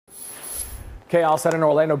Chaos at an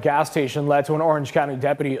Orlando gas station led to an Orange County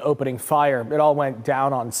deputy opening fire. It all went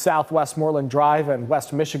down on Southwest Moreland Drive and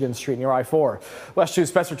West Michigan Street near I-4. West 2's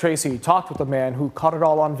Spencer Tracy talked with the man who caught it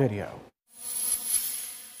all on video.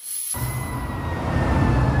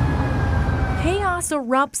 Chaos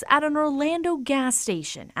erupts at an Orlando gas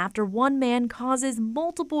station after one man causes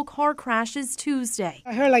multiple car crashes Tuesday.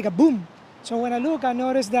 I heard like a boom. So when I look, I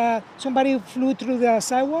noticed that somebody flew through the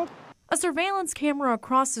sidewalk. A surveillance camera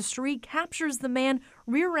across the street captures the man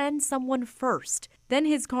rear-end someone first. Then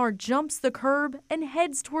his car jumps the curb and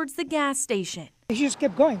heads towards the gas station. He just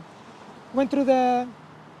kept going. Went through the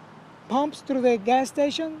pumps, through the gas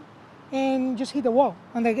station, and just hit the wall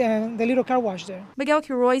on the little car wash there. Miguel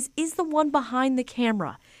Quiroz is the one behind the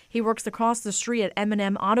camera. He works across the street at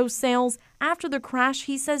M&M Auto Sales. After the crash,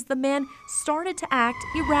 he says the man started to act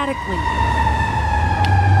erratically.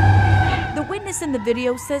 The witness in the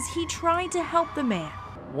video says he tried to help the man.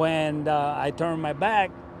 When I turned my back,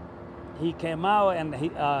 he came out and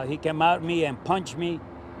he came at me and punched me.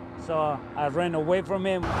 So I ran away from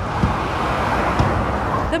him.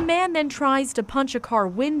 The man then tries to punch a car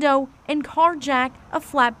window and carjack a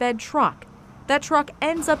flatbed truck. That truck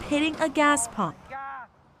ends up hitting a gas pump.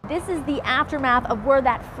 This is the aftermath of where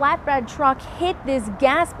that flatbed truck hit this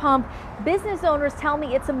gas pump. Business owners tell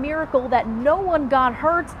me it's a miracle that no one got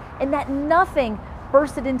hurt and that nothing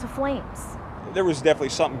bursted into flames. There was definitely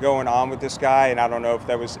something going on with this guy, and I don't know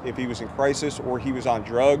if he was in crisis or he was on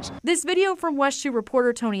drugs. This video from West 2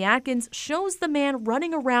 reporter Tony Atkins shows the man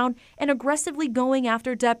running around and aggressively going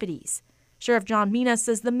after deputies. Sheriff John Mina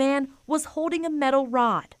says the man was holding a metal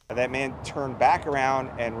rod. That man turned back around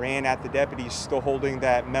and ran at the deputies still holding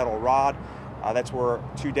that metal rod. That's where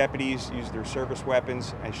two deputies used their service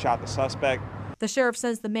weapons and shot the suspect. The sheriff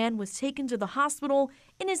says the man was taken to the hospital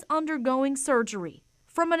and is undergoing surgery.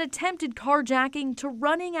 From an attempted carjacking to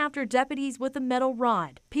running after deputies with a metal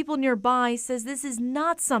rod, people nearby says this is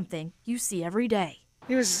not something you see every day.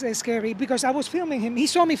 It was scary because I was filming him. He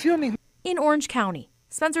saw me filming. In Orange County,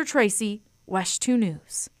 Spencer Tracy, West 2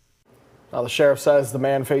 News. Now, the sheriff says the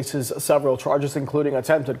man faces several charges, including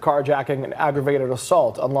attempted carjacking and aggravated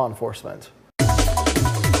assault on law enforcement.